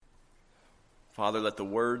Father, let the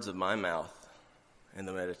words of my mouth and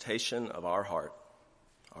the meditation of our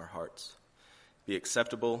hearts, be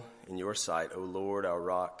acceptable in your sight, O Lord, our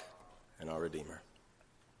rock and our Redeemer.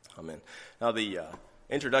 Amen. Now, the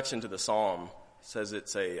introduction to the psalm says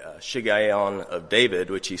it's a shiggaion of David,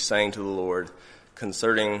 which he sang to the Lord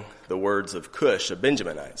concerning the words of Cush, a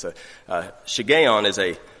Benjaminite. So, shiggaion is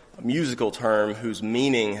a musical term whose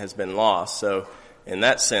meaning has been lost. So, in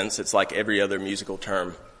that sense, it's like every other musical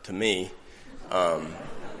term to me.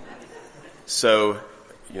 So,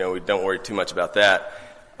 we don't worry too much about that.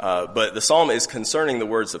 But the psalm is concerning the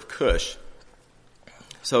words of Cush.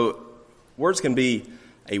 So, words can be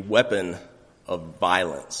a weapon of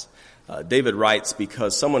violence. David writes,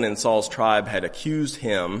 because someone in Saul's tribe had accused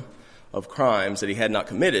him of crimes that he had not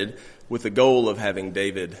committed with the goal of having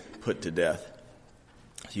David put to death.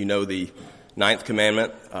 You know the 9th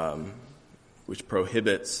commandment, which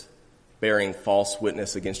prohibits bearing false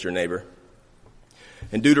witness against your neighbor.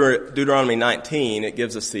 In Deuteronomy 19, it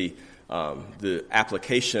gives us the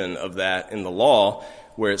application of that in the law,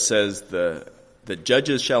 where it says the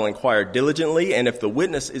judges shall inquire diligently, and if the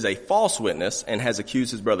witness is a false witness and has accused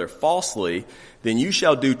his brother falsely, then you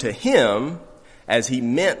shall do to him as he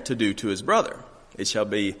meant to do to his brother. It shall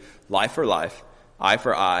be life for life, eye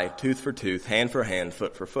for eye, tooth for tooth, hand for hand,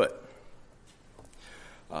 foot for foot.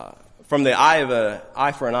 From the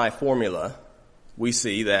eye for an eye formula, we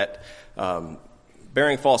see that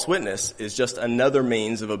bearing false witness is just another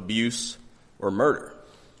means of abuse or murder.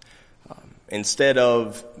 Instead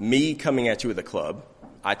of me coming at you with a club,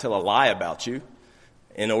 I tell a lie about you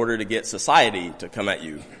in order to get society to come at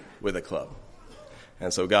you with a club.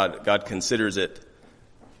 And so God considers it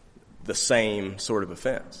the same sort of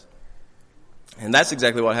offense. And that's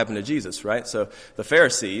exactly what happened to Jesus, right? So the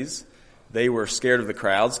Pharisees, they were scared of the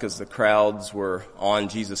crowds because the crowds were on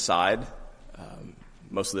Jesus' side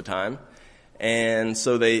most of the time. And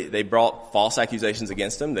so they brought false accusations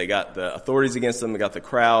against him. They got the authorities against them. They got the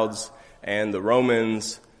crowds and the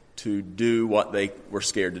Romans to do what they were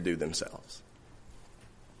scared to do themselves.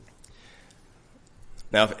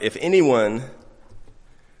 Now, if anyone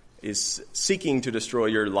is seeking to destroy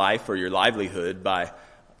your life or your livelihood by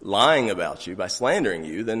lying about you, by slandering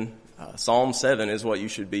you, then Psalm 7 is what you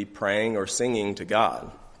should be praying or singing to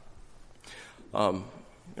God.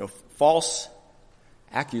 False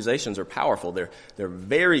accusations are powerful. They're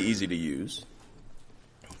very easy to use.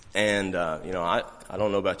 And, I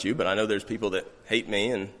don't know about you, but I know there's people that hate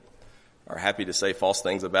me and are happy to say false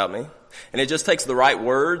things about me. And it just takes the right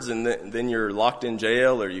words, and then you're locked in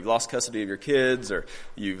jail, or you've lost custody of your kids, or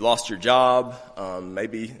you've lost your job.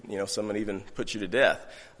 Maybe, someone even puts you to death.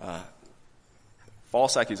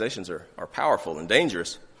 False accusations are powerful and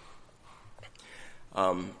dangerous.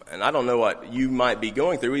 And I don't know what you might be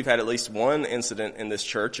going through. We've had at least one incident in this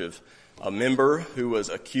church of a member who was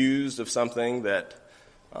accused of something that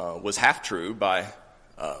was half true by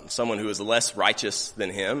someone who was less righteous than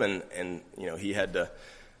him, and he had to,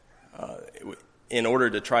 in order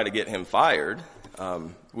to try to get him fired.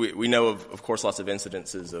 We know of course, lots of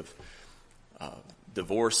incidences of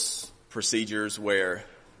divorce procedures where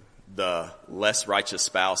the less righteous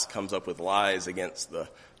spouse comes up with lies against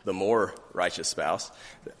the more righteous spouse.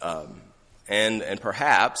 And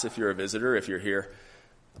perhaps if you're a visitor, if you're here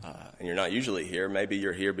and you're not usually here, maybe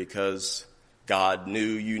you're here because God knew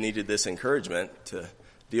you needed this encouragement to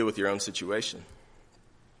deal with your own situation.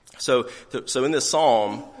 So in this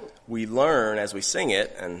psalm, we learn as we sing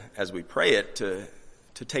it and as we pray it to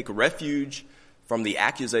take refuge from the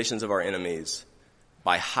accusations of our enemies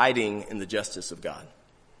by hiding in the justice of God.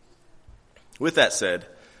 With that said,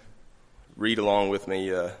 read along with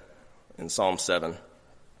me in Psalm 7.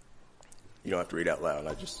 You don't have to read out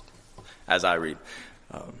loud. As I read.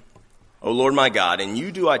 O Lord my God, in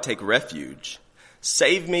you do I take refuge.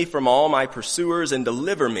 Save me from all my pursuers and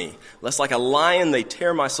deliver me, lest like a lion they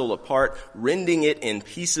tear my soul apart, rending it in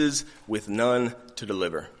pieces with none to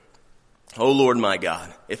deliver. O Lord my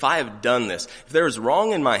God, if I have done this, if there is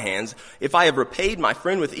wrong in my hands, if I have repaid my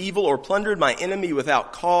friend with evil or plundered my enemy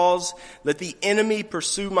without cause, let the enemy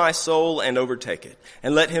pursue my soul and overtake it,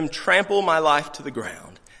 and let him trample my life to the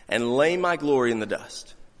ground and lay my glory in the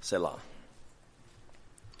dust. Selah.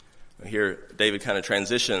 Here, David kind of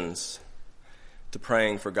transitions to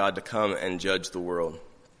praying for God to come and judge the world.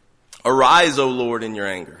 Arise, O Lord, in your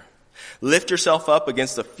anger. Lift yourself up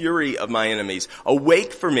against the fury of my enemies.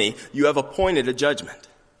 Awake for me, you have appointed a judgment.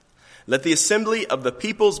 Let the assembly of the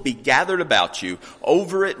peoples be gathered about you.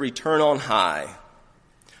 Over it return on high.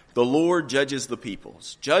 The Lord judges the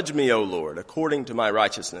peoples. Judge me, O Lord, according to my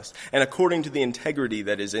righteousness and according to the integrity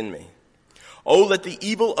that is in me. Oh, let the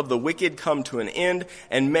evil of the wicked come to an end,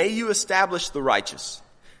 and may you establish the righteous.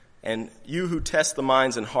 And you who test the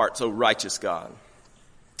minds and hearts, O righteous God.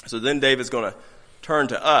 So then David's going to turn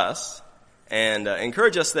to us and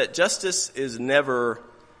encourage us that justice is never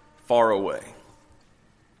far away.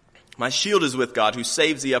 My shield is with God, who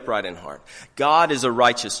saves the upright in heart. God is a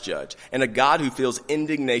righteous judge, and a God who feels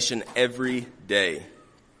indignation every day.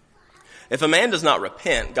 If a man does not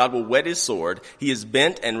repent, God will whet his sword. He has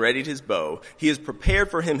bent and readied his bow. He has prepared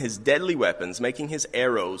for him his deadly weapons, making his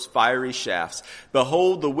arrows fiery shafts.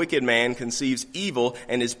 Behold, the wicked man conceives evil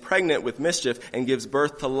and is pregnant with mischief and gives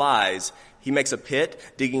birth to lies. He makes a pit,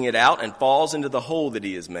 digging it out, and falls into the hole that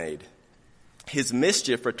he has made. His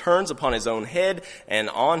mischief returns upon his own head, and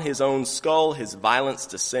on his own skull his violence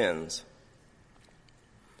descends.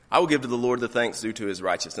 I will give to the Lord the thanks due to his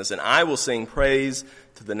righteousness, and I will sing praise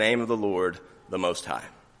to the name of the Lord, the Most High.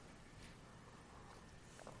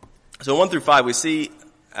 So 1 through 5, we see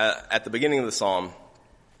at the beginning of the psalm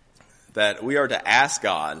that we are to ask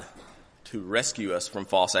God to rescue us from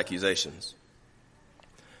false accusations.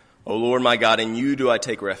 O Lord my God, in you do I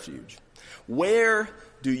take refuge. Where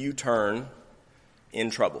do you turn in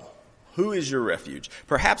trouble? Who is your refuge?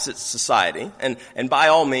 Perhaps it's society, and by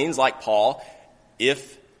all means, like Paul,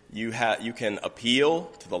 if you can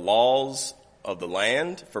appeal to the laws of the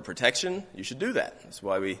land for protection, you should do that. That's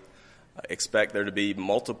why we expect there to be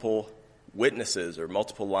multiple witnesses or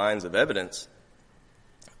multiple lines of evidence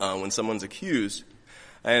when someone's accused.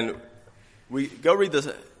 And we go read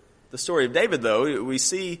the story of David, though. We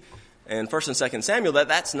see in 1 and 2 Samuel that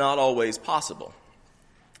that's not always possible.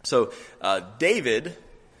 So David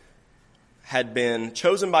had been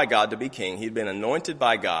chosen by God to be king. He'd been anointed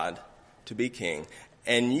by God to be king.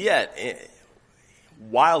 And yet,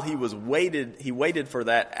 while he waited for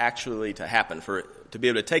that actually to happen, to be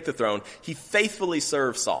able to take the throne, he faithfully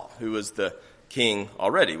served Saul, who was the king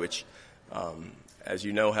already, which, as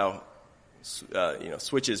you know how,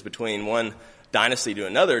 switches between one dynasty to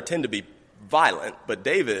another tend to be violent, but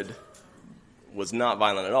David was not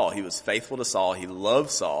violent at all. He was faithful to Saul. He loved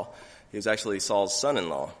Saul. He was actually Saul's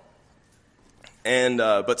son-in-law. And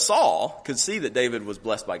but Saul could see that David was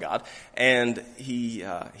blessed by God, and he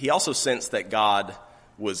also sensed that God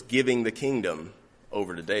was giving the kingdom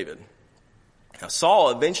over to David. Now, Saul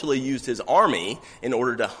eventually used his army in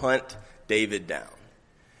order to hunt David down.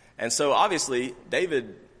 And so obviously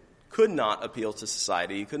David could not appeal to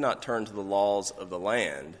society. He could not turn to the laws of the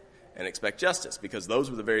land and expect justice, because those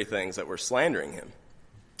were the very things that were slandering him.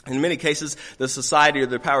 In many cases, the society or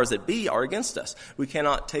the powers that be are against us. We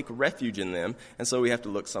cannot take refuge in them, and so we have to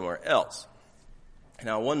look somewhere else.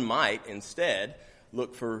 Now, one might instead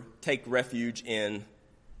take refuge in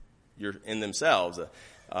themselves.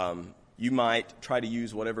 You might try to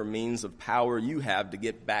use whatever means of power you have to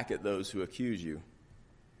get back at those who accuse you.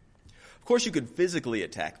 Of course, you could physically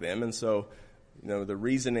attack them, and so the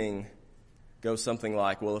reasoning goes something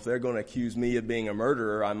like, well, if they're going to accuse me of being a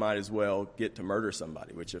murderer, I might as well get to murder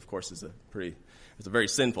somebody, which of course is a very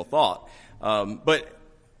sinful thought. But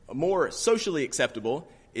more socially acceptable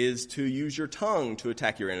is to use your tongue to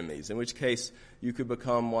attack your enemies, in which case you could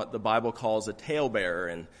become what the Bible calls a talebearer,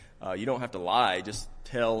 and you don't have to lie, just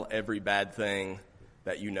tell every bad thing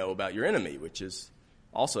that you know about your enemy, which is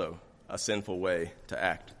also a sinful way to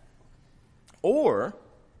act. Or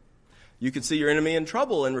you could see your enemy in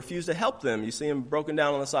trouble and refuse to help them. You see him broken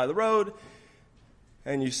down on the side of the road,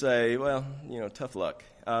 and you say, well, tough luck.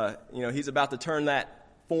 He's about to turn that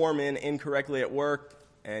form in incorrectly at work,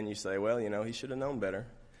 and you say, well, he should have known better.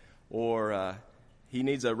 Or he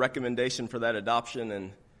needs a recommendation for that adoption,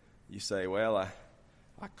 and you say, well, I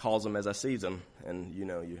calls him as I sees him, and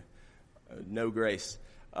no grace.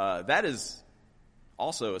 That is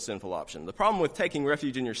also a sinful option. The problem with taking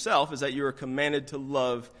refuge in yourself is that you are commanded to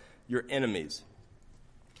love your enemies.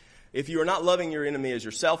 If you are not loving your enemy as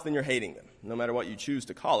yourself, then you're hating them, no matter what you choose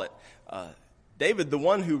to call it. David, the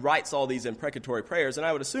one who writes all these imprecatory prayers, and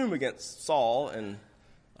I would assume against Saul and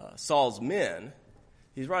Saul's men,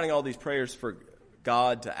 he's writing all these prayers for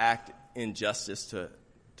God to act in justice,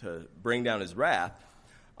 to bring down his wrath.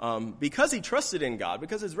 Because he trusted in God,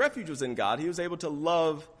 because his refuge was in God, he was able to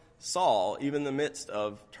love Saul even in the midst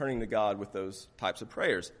of turning to God with those types of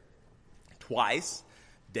prayers. Twice,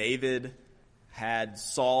 David had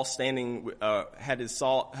Saul had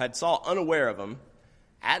Saul unaware of him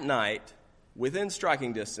at night, within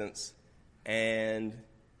striking distance, and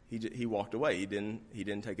he walked away. He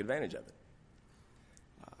didn't take advantage of it.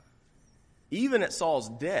 Even at Saul's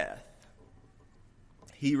death,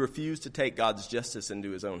 he refused to take God's justice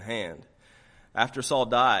into his own hand. After Saul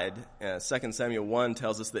died, 2 Samuel 1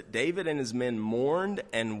 tells us that David and his men mourned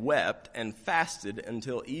and wept and fasted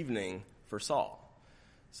until evening for Saul.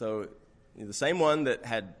 So the same one that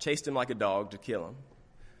had chased him like a dog to kill him,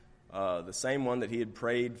 the same one that he had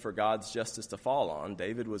prayed for God's justice to fall on,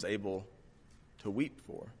 David was able to weep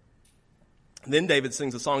for. Then David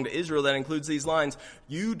sings a song to Israel that includes these lines: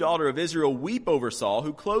 "You, daughter of Israel, weep over Saul,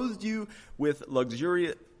 who clothed you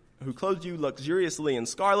luxuriously in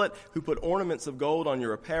scarlet, who put ornaments of gold on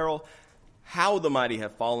your apparel. How the mighty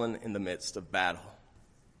have fallen in the midst of battle."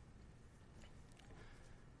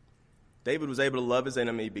 David was able to love his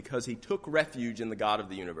enemy because he took refuge in the God of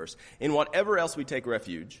the universe. In whatever else we take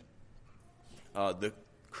refuge, the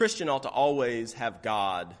Christian ought to always have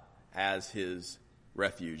God as his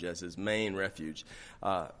refuge, as his main refuge.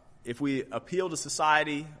 If we appeal to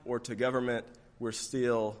society or to government, we're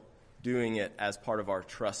still doing it as part of our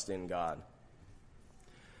trust in God.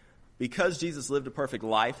 Because Jesus lived a perfect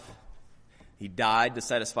life, he died to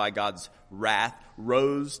satisfy God's wrath,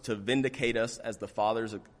 rose to vindicate us as the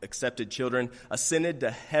Father's accepted children, ascended to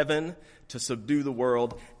heaven to subdue the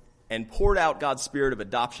world, and poured out God's spirit of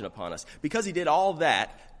adoption upon us. Because he did all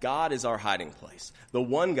that, God is our hiding place. The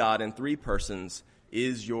one God in three persons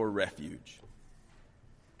is your refuge.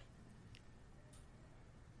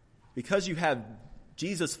 Because you have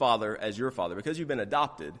Jesus, Father, as your Father, because you've been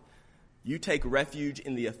adopted, you take refuge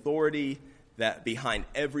in the authority that behind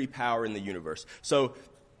every power in the universe. So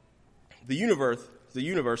the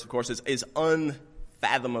universe, of course, is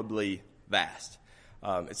unfathomably vast.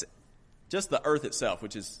 It's just the earth itself,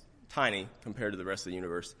 which is tiny compared to the rest of the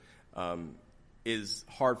universe, is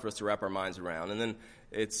hard for us to wrap our minds around. And then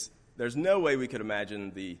there's no way we could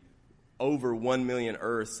imagine the over 1 million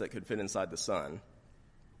Earths that could fit inside the sun.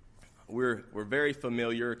 We're very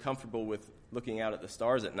familiar, comfortable with looking out at the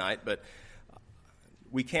stars at night, but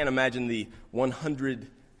we can't imagine the 100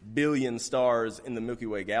 billion stars in the Milky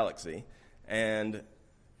Way galaxy. And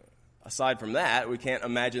aside from that, we can't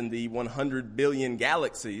imagine the 100 billion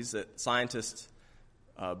galaxies that scientists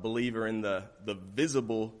believe are in the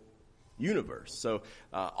visible universe. So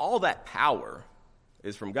all that power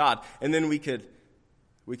is from God. And then we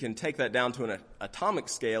can take that down to an atomic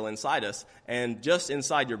scale inside us, and just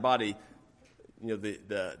inside your body,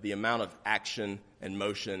 the amount of action and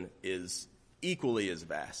motion is equally as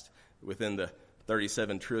vast within the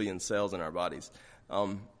 37 trillion cells in our bodies.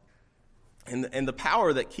 And the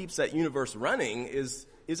power that keeps that universe running is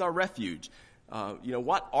our refuge.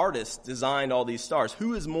 What artist designed all these stars?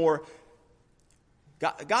 Who is more?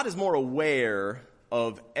 God is more aware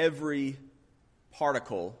of every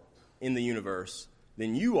particle in the universe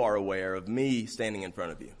than you are aware of me standing in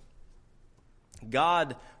front of you.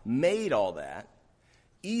 God made all that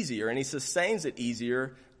easier, and he sustains it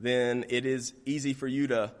easier than it is easy for you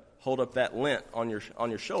to hold up that lint on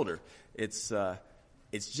your shoulder. It's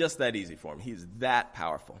just that easy for him. He's that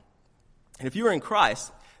powerful. And if you are in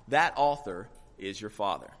Christ, that author is your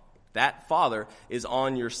Father. That Father is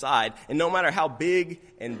on your side. And no matter how big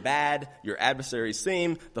and bad your adversaries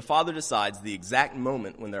seem, the Father decides the exact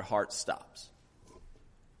moment when their heart stops.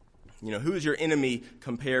 Who is your enemy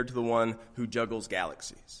compared to the one who juggles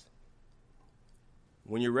galaxies?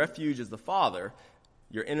 When your refuge is the Father,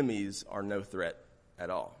 your enemies are no threat at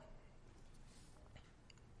all.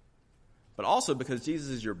 But also because Jesus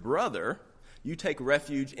is your brother, you take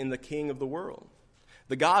refuge in the King of the world.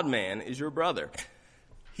 The God-man is your brother.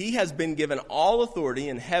 He has been given all authority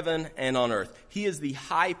in heaven and on earth. He is the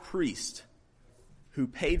high priest who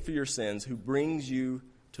paid for your sins, who brings you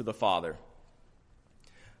to the Father.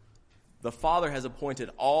 The Father has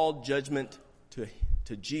appointed all judgment to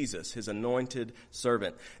Jesus, his anointed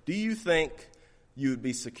servant. Do you think you would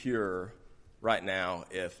be secure right now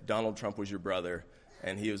if Donald Trump was your brother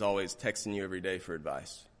and he was always texting you every day for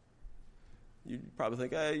advice? You'd probably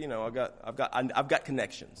think, hey, I've got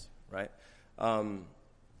connections, right? And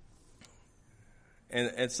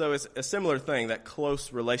so it's a similar thing, that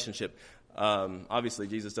close relationship. Obviously,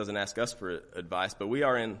 Jesus doesn't ask us for advice, but we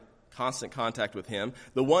are in constant contact with him.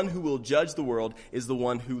 The one who will judge the world is the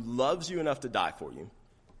one who loves you enough to die for you.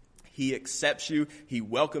 He accepts you. He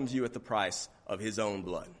welcomes you at the price of his own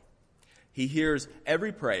blood. He hears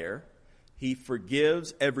every prayer. He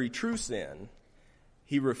forgives every true sin.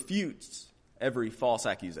 He refutes every false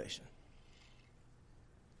accusation.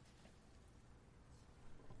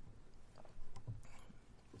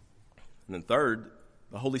 And then third,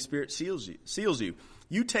 the Holy Spirit seals you.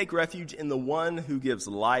 You take refuge in the one who gives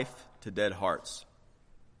life to dead hearts.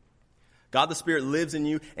 God the Spirit lives in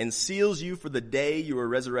you and seals you for the day you are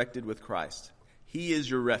resurrected with Christ. He is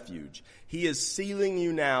your refuge. He is sealing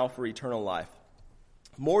you now for eternal life.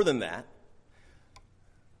 More than that,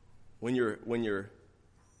 when you're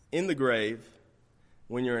in the grave,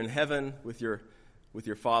 when you're in heaven with your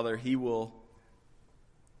Father, He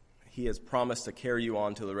has promised to carry you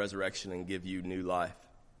on to the resurrection and give you new life.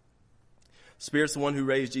 Spirit's the one who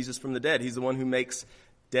raised Jesus from the dead. He's the one who makes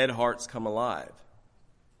dead hearts come alive.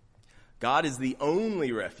 God is the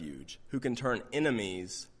only refuge who can turn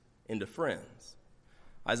enemies into friends.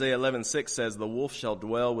 Isaiah 11:6 says, "The wolf shall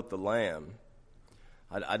dwell with the lamb."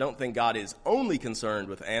 I don't think God is only concerned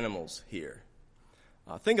with animals here.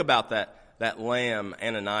 Think about that lamb,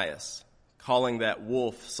 Ananias, calling that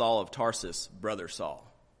wolf, Saul of Tarsus, brother Saul.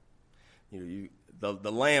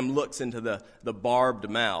 The lamb looks into the barbed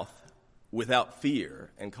mouth without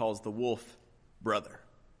fear and calls the wolf brother.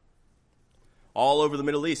 All over the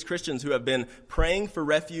Middle East, Christians who have been praying for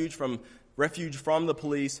refuge from the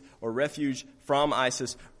police or refuge from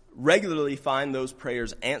ISIS regularly find those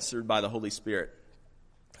prayers answered by the Holy Spirit.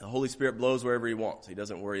 The Holy Spirit blows wherever He wants. He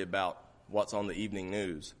doesn't worry about what's on the evening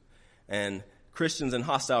news. And Christians in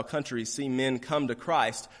hostile countries see men come to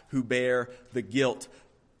Christ who bear the guilt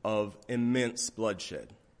of immense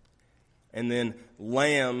bloodshed. And then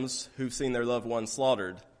lambs who've seen their loved ones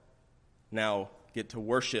slaughtered now get to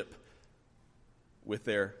worship with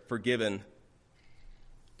their forgiven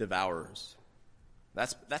devourers.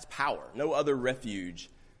 That's power. No other refuge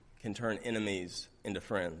can turn enemies into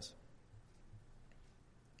friends.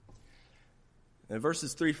 In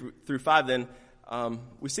verses 3 through 5 then,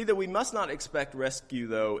 we see that we must not expect rescue,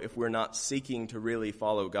 though, if we're not seeking to really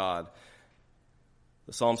follow God.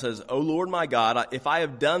 The psalm says, "O Lord my God, if I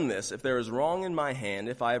have done this, if there is wrong in my hand,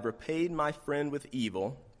 if I have repaid my friend with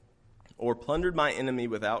evil, or plundered my enemy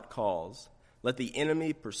without cause, let the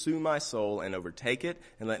enemy pursue my soul and overtake it,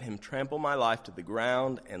 and let him trample my life to the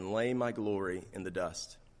ground and lay my glory in the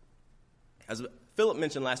dust." As Philip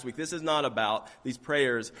mentioned last week, this is not about, these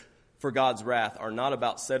prayers for God's wrath are not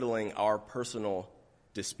about settling our personal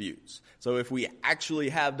disputes. So if we actually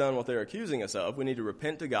have done what they're accusing us of, we need to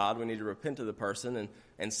repent to God, we need to repent to the person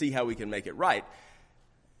and see how we can make it right.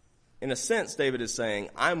 In a sense, David is saying,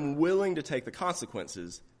 I'm willing to take the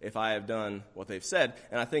consequences if I have done what they've said.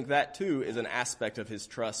 And I think that, too, is an aspect of his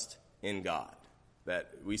trust in God.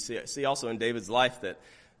 That we see also in David's life that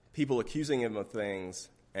people accusing him of things,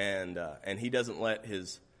 and he doesn't let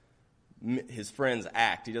his friends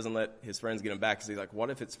act. He doesn't let his friends get him back because he's like, what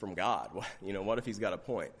if it's from God? What if he's got a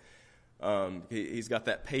point? He's got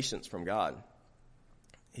that patience from God.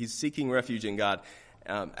 He's seeking refuge in God.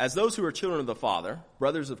 As those who are children of the Father,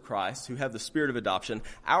 brothers of Christ, who have the spirit of adoption,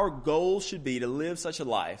 our goal should be to live such a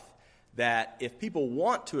life that if people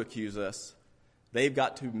want to accuse us, they've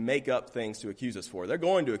got to make up things to accuse us for. They're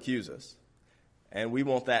going to accuse us, and we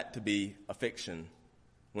want that to be a fiction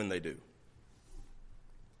when they do.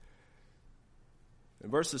 In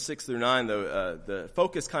verses 6 through 9, though, the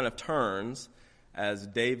focus kind of turns as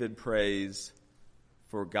David prays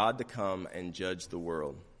for God to come and judge the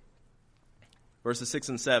world. Verses 6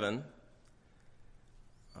 and 7,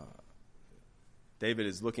 David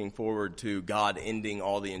is looking forward to God ending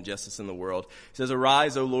all the injustice in the world. He says,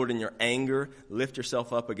 "Arise, O Lord, in your anger. Lift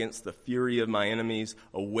yourself up against the fury of my enemies.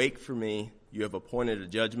 Awake for me. You have appointed a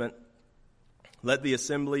judgment. Let the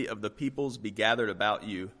assembly of the peoples be gathered about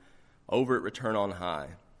you. Over it return on high."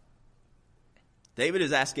 David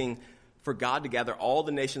is asking for God to gather all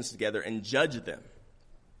the nations together and judge them.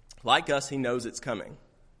 Like us, he knows it's coming,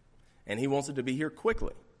 and he wants it to be here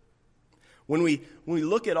quickly. When we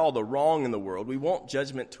look at all the wrong in the world, we want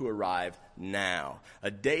judgment to arrive now.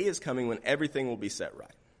 A day is coming when everything will be set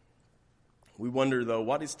right. We wonder, though,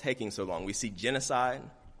 what is taking so long? We see genocide.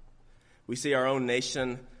 We see our own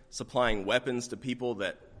nation supplying weapons to people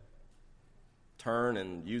that turn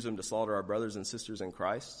and use them to slaughter our brothers and sisters in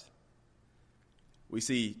Christ. We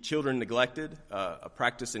see children neglected, a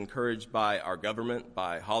practice encouraged by our government,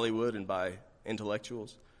 by Hollywood, and by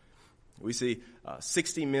intellectuals. We see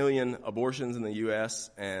 60 million abortions in the U.S.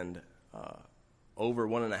 and over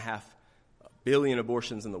 1.5 billion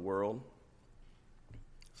abortions in the world.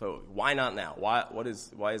 So why not now? Why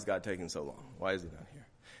is God taking so long? Why is he not here?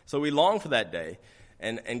 So we long for that day,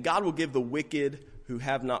 and God will give the wicked who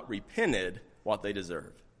have not repented what they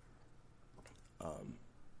deserve.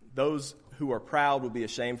 Those who are proud will be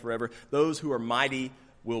ashamed forever. Those who are mighty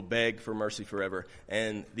will beg for mercy forever.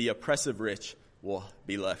 And the oppressive rich will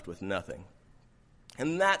be left with nothing.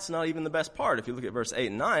 And that's not even the best part. If you look at verse 8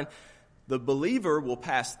 and 9, the believer will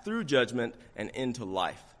pass through judgment and into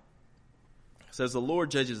life. It says, "The Lord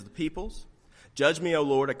judges the peoples. Judge me, O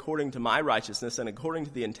Lord, according to my righteousness and according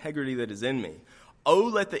to the integrity that is in me. O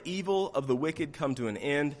let the evil of the wicked come to an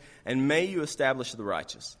end, and may you establish the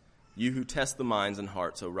righteous, you who test the minds and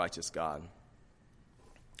hearts, O righteous God."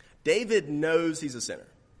 David knows he's a sinner,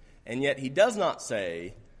 and yet he does not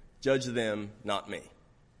say, "Judge them, not me."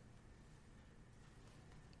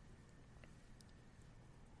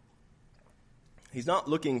 He's not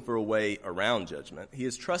looking for a way around judgment. He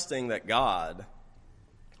is trusting that God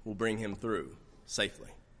will bring him through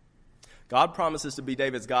safely. God promises to be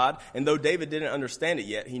David's God, and though David didn't understand it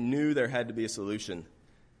yet, he knew there had to be a solution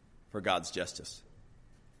for God's justice.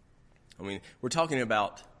 I mean, we're talking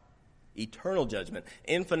about eternal judgment,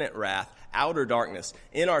 infinite wrath, outer darkness.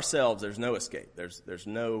 In ourselves, there's no escape. There's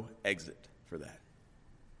no exit for that.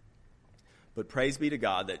 But praise be to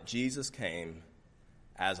God that Jesus came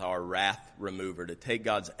as our wrath remover to take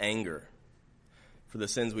God's anger for the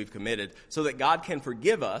sins we've committed so that God can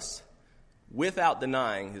forgive us without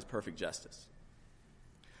denying his perfect justice.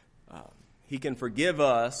 He can forgive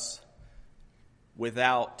us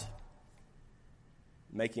without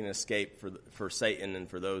making an escape for Satan and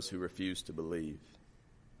for those who refuse to believe.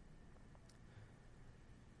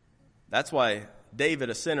 That's why David,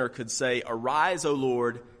 a sinner, could say, "Arise, O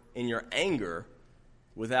Lord, in your anger,"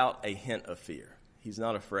 without a hint of fear. He's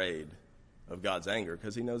not afraid of God's anger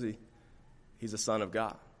because he knows he's a son of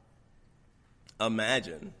God.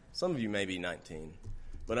 Imagine, some of you may be 19,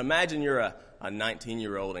 but imagine you're a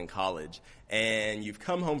 19-year-old in college and you've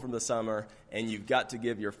come home from the summer and you've got to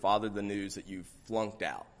give your father the news that you've flunked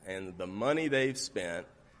out and the money they've spent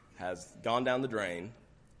has gone down the drain.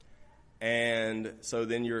 And so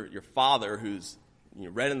then your father, who's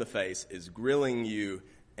red in the face, is grilling you,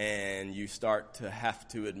 and you start to have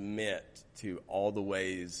to admit to all the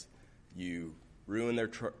ways you ruined their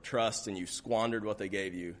trust and you squandered what they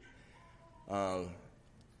gave you. And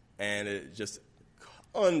it's just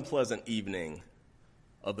unpleasant evening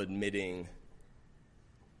of admitting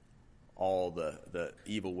all the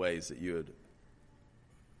evil ways that you had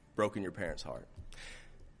broken your parents' heart.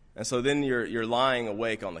 And so then you're lying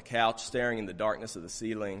awake on the couch, staring in the darkness of the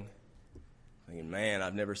ceiling, thinking, "Man,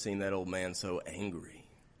 I've never seen that old man so angry."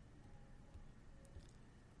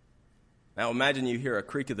 Now imagine you hear a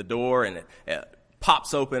creak of the door and it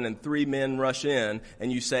pops open and 3 men rush in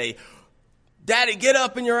and you say, "Daddy, get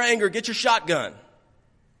up in your anger, get your shotgun."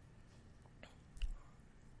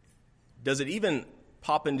 Does it even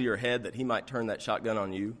pop into your head that he might turn that shotgun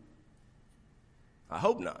on you? I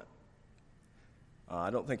hope not.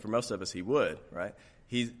 I don't think for most of us he would, right?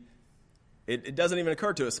 It doesn't even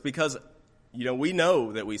occur to us because, we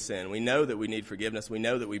know that we sin. We know that we need forgiveness. We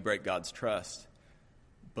know that we break God's trust.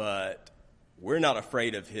 But we're not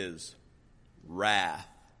afraid of his wrath,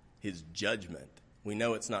 his judgment. We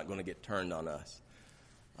know it's not going to get turned on us.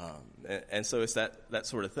 And so it's that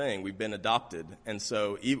sort of thing. We've been adopted. And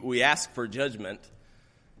so we ask for judgment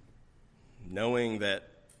knowing that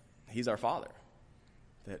he's our Father,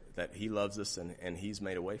 that he loves us and he's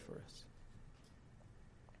made a way for us.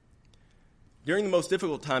 During the most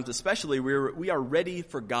difficult times especially, we are ready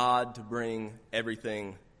for God to bring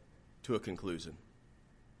everything to a conclusion.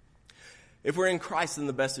 If we're in Christ, then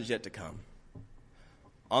the best is yet to come.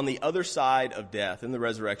 On the other side of death, in the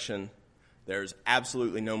resurrection, there's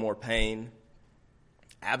absolutely no more pain,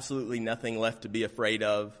 absolutely nothing left to be afraid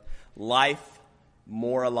of, life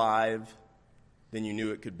more alive than you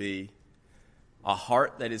knew it could be, a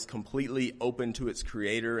heart that is completely open to its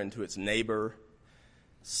Creator and to its neighbor,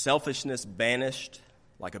 selfishness banished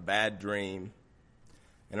like a bad dream,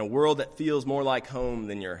 and a world that feels more like home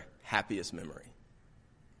than your happiest memory.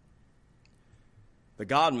 The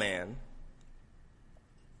God-man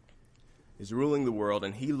is ruling the world,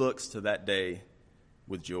 and he looks to that day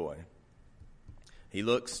with joy. He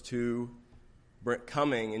looks to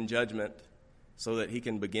coming in judgment so that he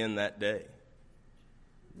can begin that day,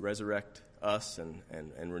 resurrect us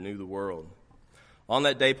and renew the world. On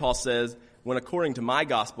that day, Paul says, "When according to my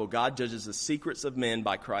gospel, God judges the secrets of men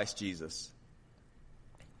by Christ Jesus."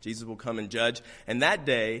 Jesus will come and judge, and that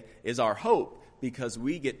day is our hope because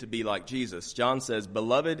we get to be like Jesus. John says,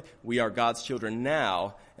 "Beloved, we are God's children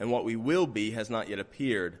now, and what we will be has not yet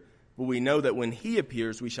appeared. But we know that when he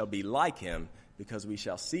appears, we shall be like him, because we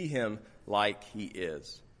shall see him like he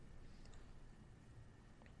is."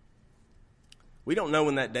 We don't know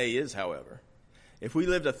when that day is, however. If we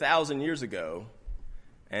lived 1,000 years ago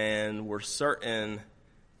and were certain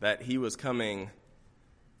that he was coming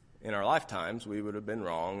in our lifetimes, we would have been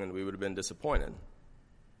wrong and we would have been disappointed.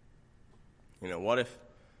 What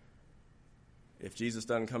if Jesus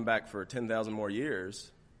doesn't come back for 10,000 more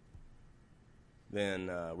years, then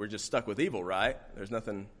we're just stuck with evil, right? There's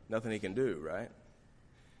nothing he can do, right?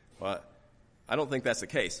 Well, I don't think that's the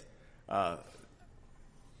case. If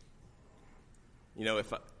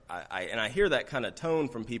I hear that kind of tone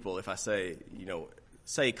from people, if I say,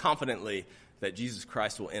 say confidently that Jesus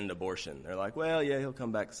Christ will end abortion. They're like, well, yeah, he'll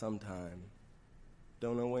come back sometime.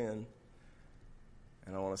 Don't know when.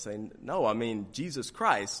 And I want to say, no, I mean, Jesus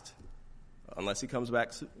Christ, unless he comes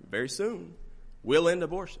back very soon, will end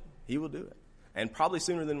abortion. He will do it. And probably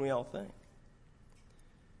sooner than we all think.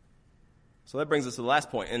 So that brings us to the last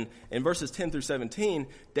point. In verses 10 through 17,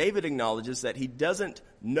 David acknowledges that he doesn't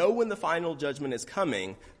know when the final judgment is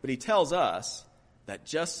coming, but he tells us that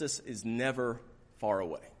justice is never far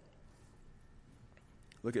away.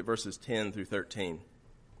 Look at verses 10 through 13.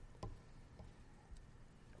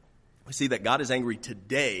 We see that God is angry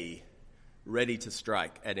today, ready to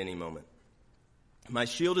strike at any moment. My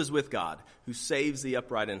shield is with God, who saves the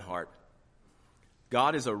upright in heart.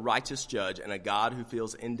 God is a righteous judge and a God who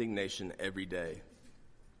feels indignation every day.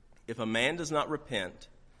 If a man does not repent,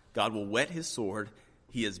 God will whet his sword.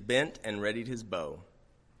 He has bent and readied his bow.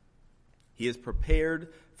 He has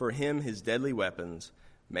prepared for him his deadly weapons,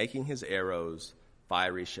 making his arrows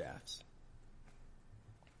fiery shafts.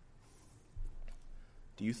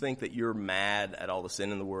 Do you think that you're mad at all the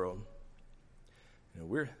sin in the world? You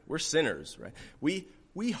know, we're sinners, right?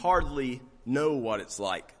 We hardly know what it's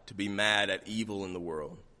like to be mad at evil in the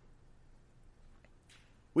world.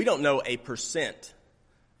 We don't know a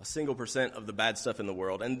single percent of the bad stuff in the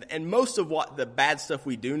world. And most of what the bad stuff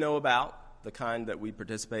we do know about, the kind that we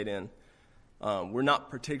participate in, we're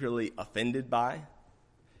not particularly offended by.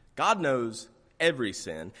 God knows every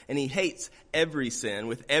sin, and he hates every sin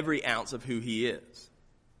with every ounce of who he is.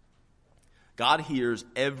 God hears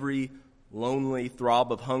every lonely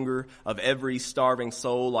throb of hunger of every starving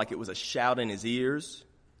soul like it was a shout in his ears.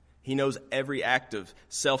 He knows every act of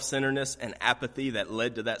self-centeredness and apathy that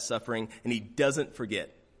led to that suffering, and he doesn't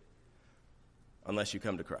forget unless you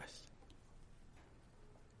come to Christ.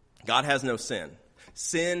 God has no sin.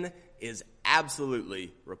 Sin is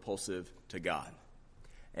absolutely repulsive to God.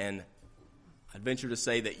 And I'd venture to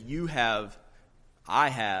say that I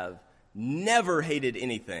have never hated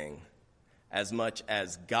anything as much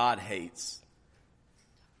as God hates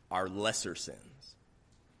our lesser sins.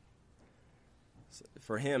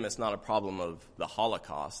 For him, it's not a problem of the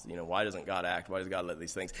Holocaust. You know, why doesn't God act? Why does God let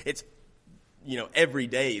these things? It's,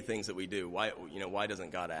 everyday things that we do. Why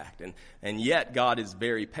doesn't God act? And yet God is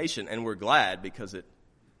very patient, and we're glad because it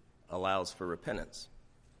allows for repentance.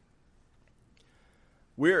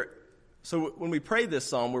 So when we pray this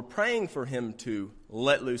psalm, we're praying for him to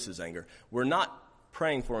let loose his anger. We're not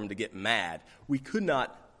praying for him to get mad. We could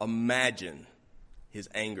not imagine his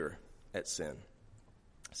anger at sin.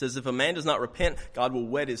 It says, if a man does not repent, God will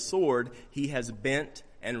whet his sword. He has bent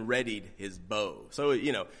and readied his bow. So,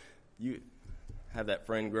 you have that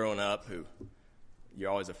friend growing up who you're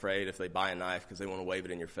always afraid if they buy a knife because they want to wave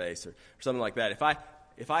it in your face or something like that.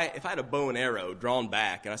 If I had a bow and arrow drawn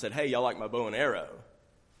back and I said, hey, y'all like my bow and arrow?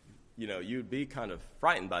 You'd be kind of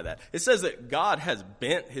frightened by that. It says that God has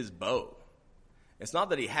bent his bow. It's not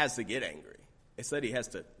that he has to get angry. It's that he has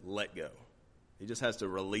to let go. He just has to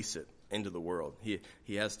release it into the world.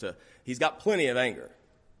 He's got plenty of anger.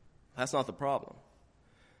 That's not the problem.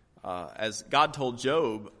 As God told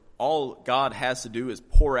Job, all God has to do is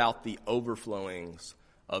pour out the overflowings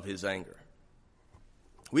of his anger.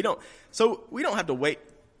 We don't have to wait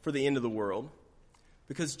for the end of the world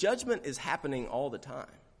because judgment is happening all the time.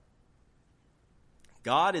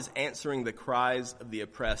 God is answering the cries of the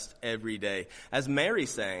oppressed every day. As Mary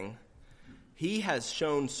sang, he has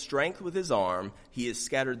shown strength with his arm. He has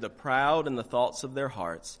scattered the proud in the thoughts of their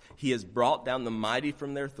hearts. He has brought down the mighty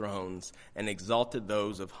from their thrones and exalted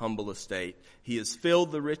those of humble estate. He has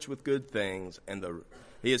filled the rich with good things,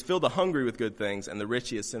 he has filled the hungry with good things, and the rich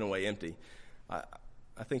he has sent away empty.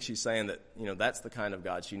 I think she's saying that, that's the kind of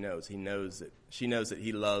God she knows. She knows that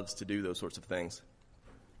he loves to do those sorts of things.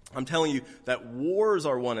 I'm telling you that wars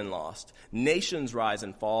are won and lost. Nations rise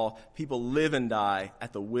and fall. People live and die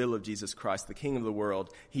at the will of Jesus Christ, the King of the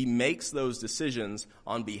world. He makes those decisions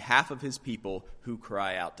on behalf of his people who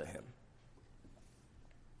cry out to him.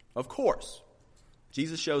 Of course,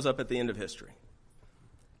 Jesus shows up at the end of history.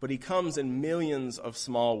 But he comes in millions of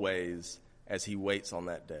small ways as he waits on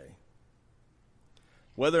that day.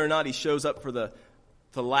 Whether or not he shows up for the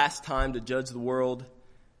last time to judge the world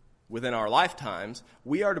within our lifetimes,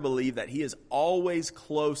 we are to believe that he is always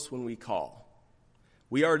close when we call.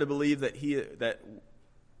 We are to believe that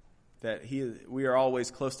we are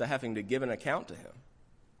always close to having to give an account to him.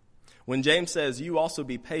 When James says, you also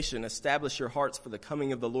be patient, establish your hearts for the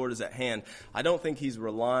coming of the Lord is at hand, I don't think he's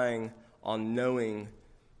relying on knowing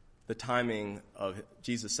the timing of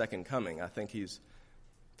Jesus' second coming. I think he's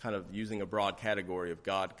kind of using a broad category of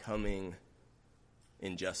God coming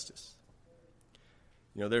in justice.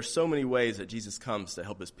 There's so many ways that Jesus comes to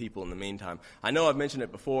help his people in the meantime. I know I've mentioned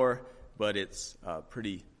it before, but it's a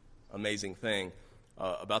pretty amazing thing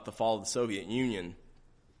about the fall of the Soviet Union,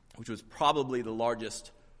 which was probably the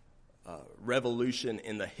largest revolution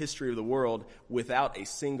in the history of the world without a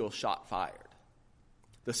single shot fired.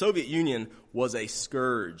 The Soviet Union was a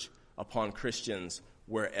scourge upon Christians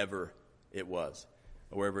wherever it was,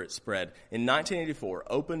 wherever it spread. In 1984,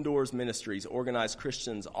 Open Doors Ministries organized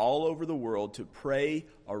Christians all over the world to pray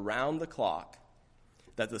around the clock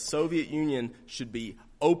that the Soviet Union should be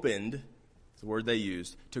opened, that's the word they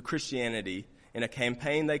used, to Christianity in a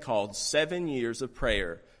campaign they called 7 Years of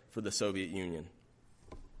Prayer for the Soviet Union.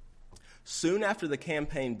 Soon after the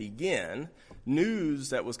campaign began,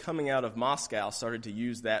 news that was coming out of Moscow started to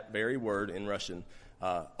use that very word in Russian,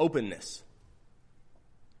 openness.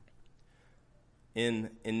 In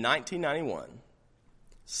 1991,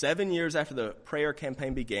 7 years after the prayer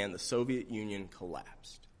campaign began, the Soviet Union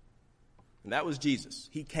collapsed. And that was Jesus.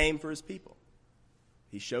 He came for his people.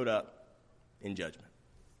 He showed up in judgment.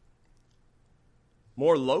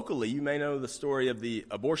 More locally, you may know the story of the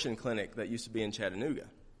abortion clinic that used to be in Chattanooga.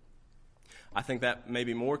 I think that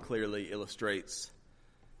maybe more clearly illustrates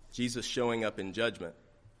Jesus showing up in judgment.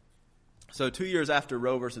 So 2 years after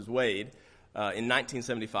Roe versus Wade, in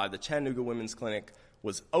 1975, the Chattanooga Women's Clinic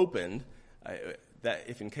was opened.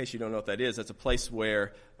 In case you don't know what that is, that's a place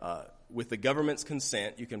where, with the government's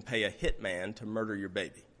consent, you can pay a hitman to murder your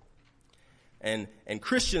baby. And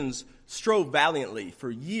Christians strove valiantly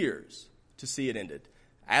for years to see it ended,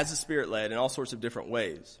 as the Spirit led in all sorts of different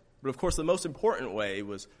ways. But of course, the most important way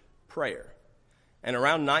was prayer. And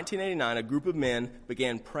around 1989, a group of men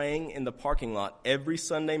began praying in the parking lot every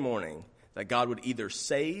Sunday morning that God would either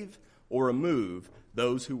save or remove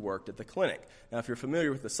those who worked at the clinic. Now, if you're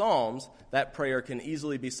familiar with the Psalms, that prayer can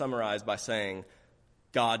easily be summarized by saying,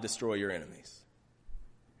 God, destroy your enemies.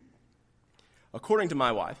 According to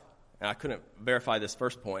my wife, and I couldn't verify this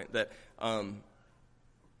first point, that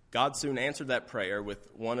God soon answered that prayer with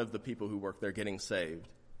one of the people who worked there getting saved.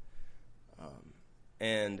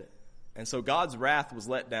 And so God's wrath was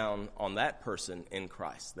let down on that person in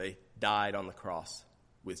Christ. They died on the cross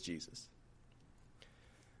with Jesus.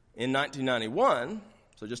 In 1991,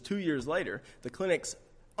 so just 2 years later, the clinic's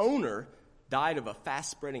owner died of a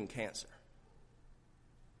fast-spreading cancer.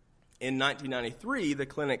 In 1993, the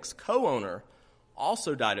clinic's co-owner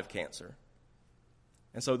also died of cancer.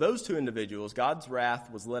 And so those two individuals, God's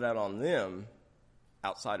wrath was let out on them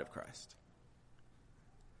outside of Christ.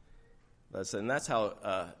 And that's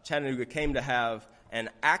how Chattanooga came to have an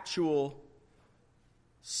actual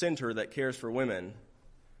center that cares for women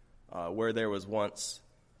where there was once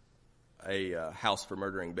a house for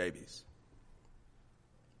murdering babies.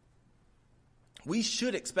 We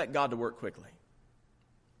should expect God to work quickly.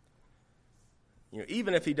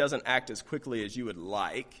 Even if he doesn't act as quickly as you would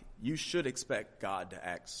like, you should expect God to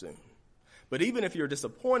act soon. But even if you're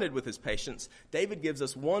disappointed with his patience, David gives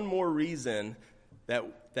us one more reason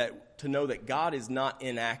that to know that God is not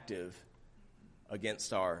inactive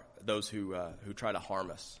against those who try to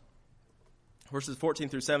harm us. Verses 14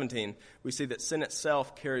 through 17, we see that sin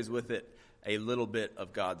itself carries with it a little bit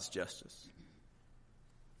of God's justice.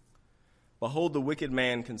 Behold, the wicked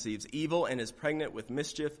man conceives evil and is pregnant with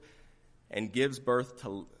mischief and gives birth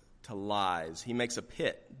to lies. He makes a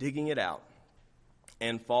pit, digging it out,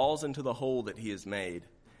 and falls into the hole that he has made.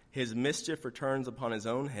 His mischief returns upon his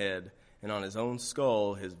own head, and on his own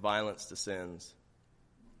skull his violence descends.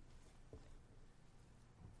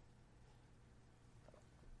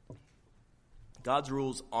 God's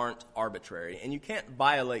rules aren't arbitrary, and you can't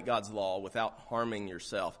violate God's law without harming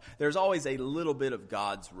yourself. There's always a little bit of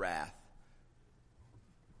God's wrath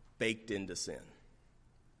baked into sin.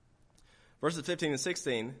 Verses 15 and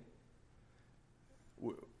 16,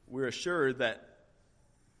 we're assured that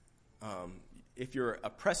if your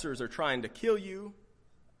oppressors are trying to kill you,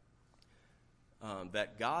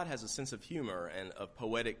 that God has a sense of humor and of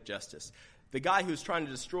poetic justice. The guy who's trying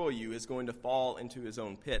to destroy you is going to fall into his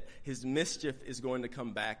own pit. His mischief is going to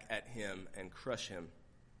come back at him and crush him.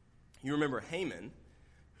 You remember Haman,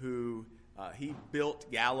 who he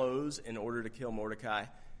built gallows in order to kill Mordecai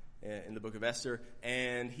in the book of Esther,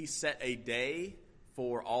 and he set a day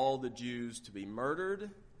for all the Jews to be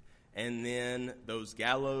murdered, and then those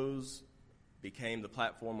gallows became the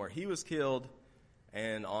platform where he was killed,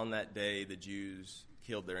 and on that day the Jews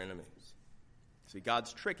killed their enemies. See,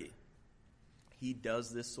 God's tricky. He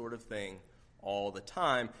does this sort of thing all the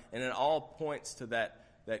time, and it all points to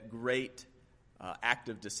that great act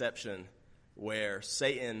of deception where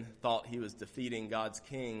Satan thought he was defeating God's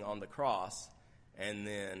king on the cross, and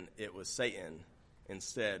then it was Satan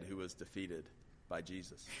instead who was defeated by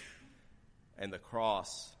Jesus. And the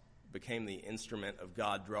cross became the instrument of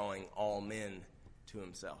God drawing all men to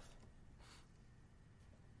himself.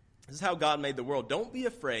 This is how God made the world. Don't be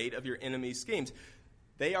afraid of your enemy's schemes.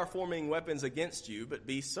 They are forming weapons against you, but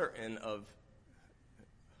be certain of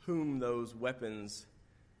whom those weapons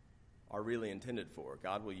are really intended for.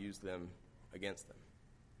 God will use them against them.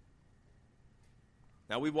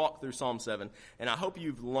 Now, we walked through Psalm 7, and I hope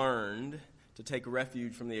you've learned to take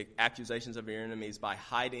refuge from the accusations of your enemies by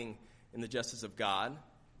hiding in the justice of God.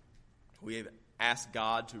 We have asked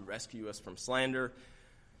God to rescue us from slander.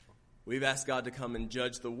 We've asked God to come and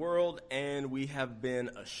judge the world, and we have been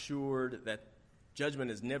assured that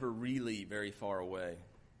judgment is never really very far away.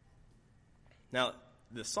 Now,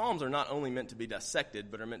 the Psalms are not only meant to be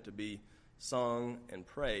dissected, but are meant to be sung and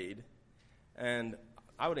prayed. And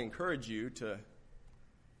I would encourage you to,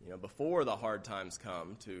 before the hard times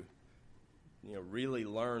come, to, really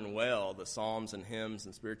learn well the Psalms and hymns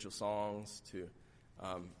and spiritual songs.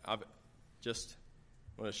 I just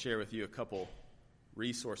want to share with you a couple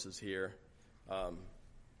resources here.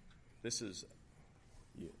 This is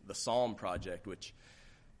the Psalm Project, which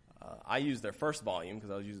I used their first volume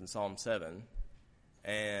because I was using Psalm 7.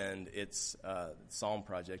 And it's Psalm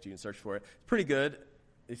Project. You can search for it. It's pretty good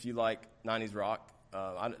if you like 90s rock.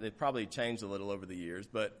 They've probably changed a little over the years,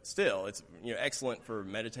 but still, it's excellent for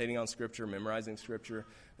meditating on Scripture, memorizing Scripture.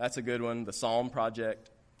 That's a good one. The Psalm Project.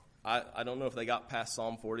 I don't know if they got past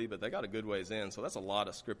Psalm 40, but they got a good ways in, so that's a lot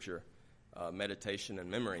of Scripture meditation and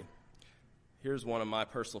memory. Here's one of my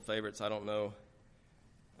personal favorites. I don't know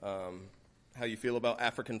how you feel about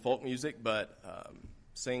African folk music, but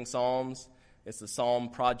sing psalms. It's the Psalm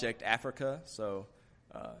Project Africa, so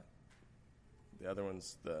the other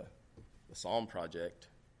one's the Psalm Project,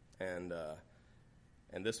 and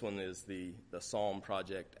this one is the Psalm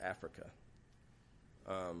Project Africa.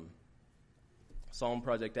 Psalm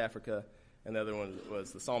Project Africa, and the other one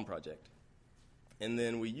was the Psalm Project. And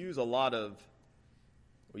then we use a lot of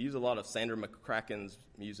Sandra McCracken's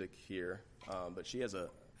music here, but she has an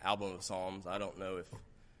album of psalms. I don't know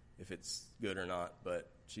if it's good or not, but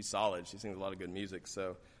she's solid. She sings a lot of good music,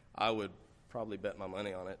 so I would probably bet my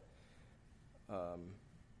money on it.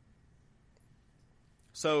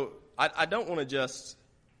 So I don't want to just,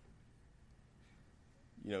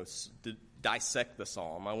 dissect the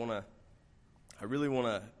psalm. I really want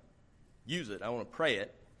to use it. I want to pray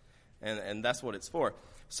it, and that's what it's for.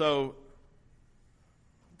 So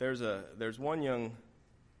there's one young,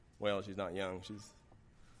 well, she's not young. She's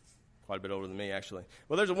quite a bit older than me, actually.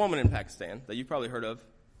 Well, there's a woman in Pakistan that you've probably heard of,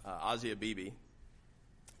 Asia Bibi,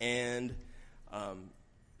 and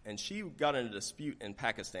she got in a dispute in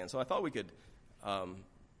Pakistan. So I thought we could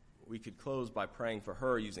close by praying for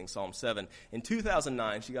her using Psalm 7. In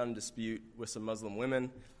 2009, she got in a dispute with some Muslim women,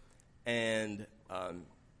 and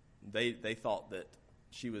they thought that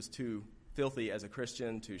she was too filthy as a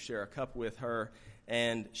Christian to share a cup with her,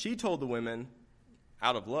 and she told the women,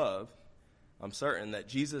 out of love, I'm certain, that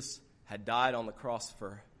Jesus had died on the cross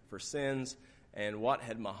for sins, and what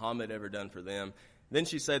had Muhammad ever done for them. Then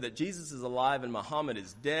she said that Jesus is alive and Muhammad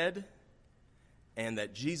is dead, and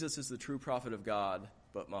that Jesus is the true prophet of God,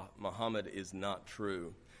 but Muhammad is not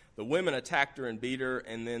true. The women attacked her and beat her,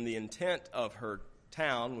 and then the intent of her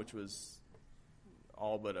town, which was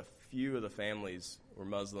all but a few of the families were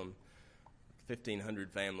Muslim,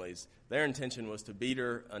 1,500 families, their intention was to beat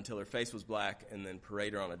her until her face was black and then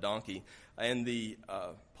parade her on a donkey. And the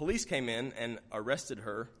police came in and arrested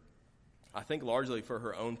her, I think largely for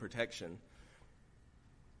her own protection.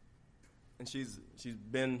 And she's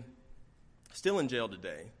been still in jail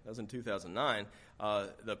today. That was in 2009.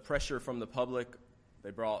 The pressure from the public,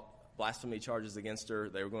 they brought blasphemy charges against her.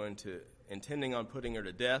 They were intending on putting her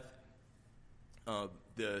to death.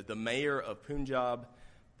 The mayor of Punjab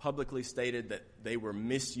publicly stated that they were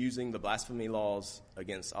misusing the blasphemy laws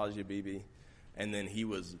against Asia Bibi, and then he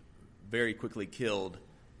was very quickly killed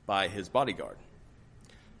by his bodyguard.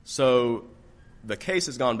 So the case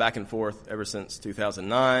has gone back and forth ever since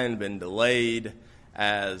 2009, been delayed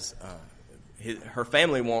as her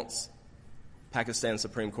family wants Pakistan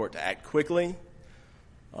Supreme Court to act quickly.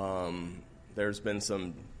 There's been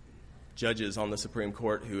some judges on the Supreme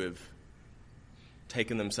Court who have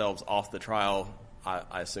taken themselves off the trial,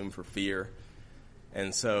 I assume for fear.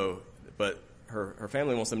 And so, but her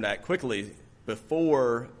family wants them to act quickly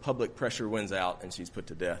before public pressure wins out and she's put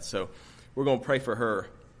to death. So we're going to pray for her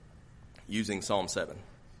using Psalm 7.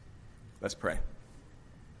 Let's pray.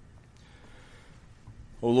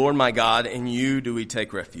 O Lord my God, in you do we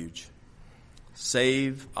take refuge.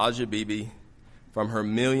 Save Asia Bibi from her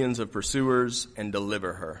millions of pursuers and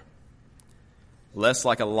deliver her. lest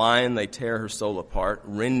like a lion they tear her soul apart,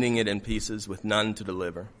 rending it in pieces with none to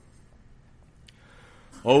deliver.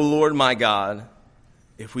 O Lord my God,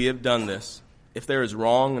 if we have done this, if there is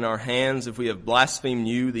wrong in our hands, if we have blasphemed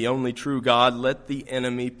you, the only true God, let the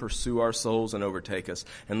enemy pursue our souls and overtake us,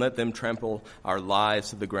 and let them trample our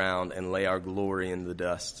lives to the ground and lay our glory in the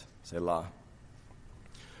dust. Selah.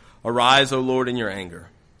 Arise, O Lord, in your anger.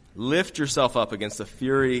 Lift yourself up against the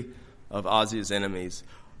fury of Oziah's enemies.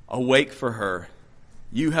 Awake for her.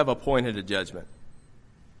 You have appointed a judgment.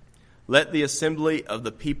 Let the assembly of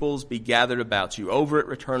the peoples be gathered about you. Over it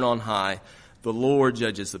return on high. The Lord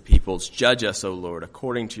judges the peoples. Judge us, O Lord,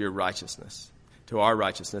 according to your righteousness, to our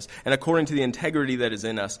righteousness, and according to the integrity that is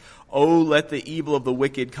in us. O let the evil of the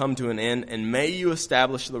wicked come to an end, and may you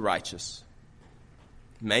establish the righteous.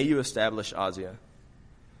 May you establish Oziah,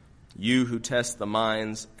 you who test the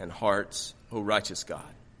minds and hearts, O righteous God.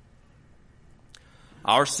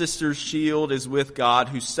 Our sister's shield is with God,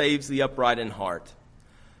 who saves the upright in heart.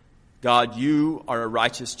 God, you are a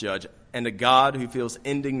righteous judge, and a God who feels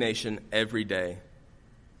indignation every day.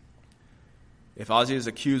 If Oziah's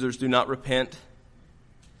accusers do not repent,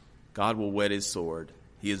 God will whet his sword.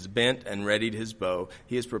 He has bent and readied his bow.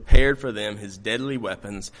 He has prepared for them his deadly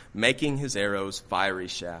weapons, making his arrows fiery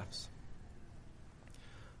shafts.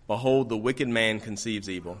 Behold, the wicked man conceives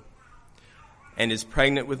evil, and is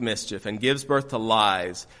pregnant with mischief, and gives birth to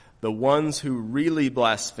lies. The ones who really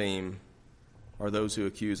blaspheme are those who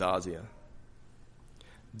accuse Oziah.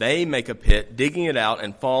 They make a pit, digging it out,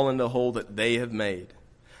 and fall into the hole that they have made.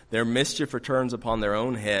 Their mischief returns upon their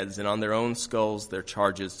own heads, and on their own skulls their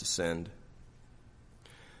charges descend.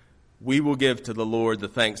 We will give to the Lord the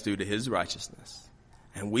thanks due to his righteousness,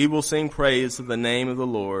 and we will sing praise to the name of the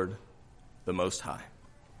Lord, the Most High.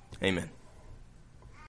 Amen.